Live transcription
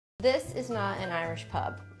This is not an Irish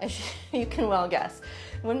pub, as you can well guess.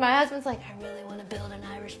 When my husband's like, I really want to build an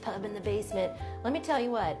Irish pub in the basement, let me tell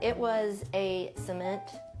you what, it was a cement,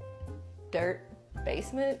 dirt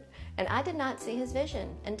basement, and I did not see his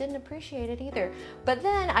vision and didn't appreciate it either. But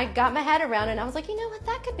then I got my head around it and I was like, you know what,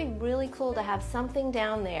 that could be really cool to have something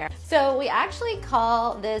down there. So we actually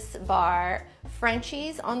call this bar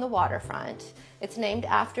Frenchies on the Waterfront. It's named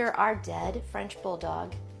after our dead French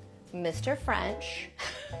bulldog, Mr. French,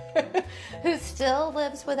 who still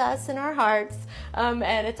lives with us in our hearts,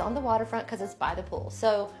 and it's on the waterfront because it's by the pool.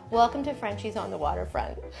 So welcome to Frenchies on the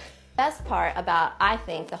Waterfront. Best part about, I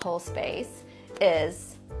think, the whole space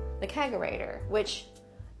is the kegerator, which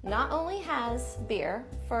not only has beer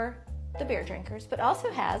for the beer drinkers, but also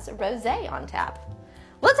has rosé on tap.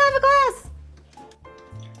 Let's have a glass!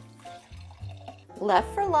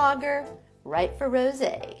 Left for lager, right for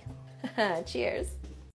rosé. Cheers.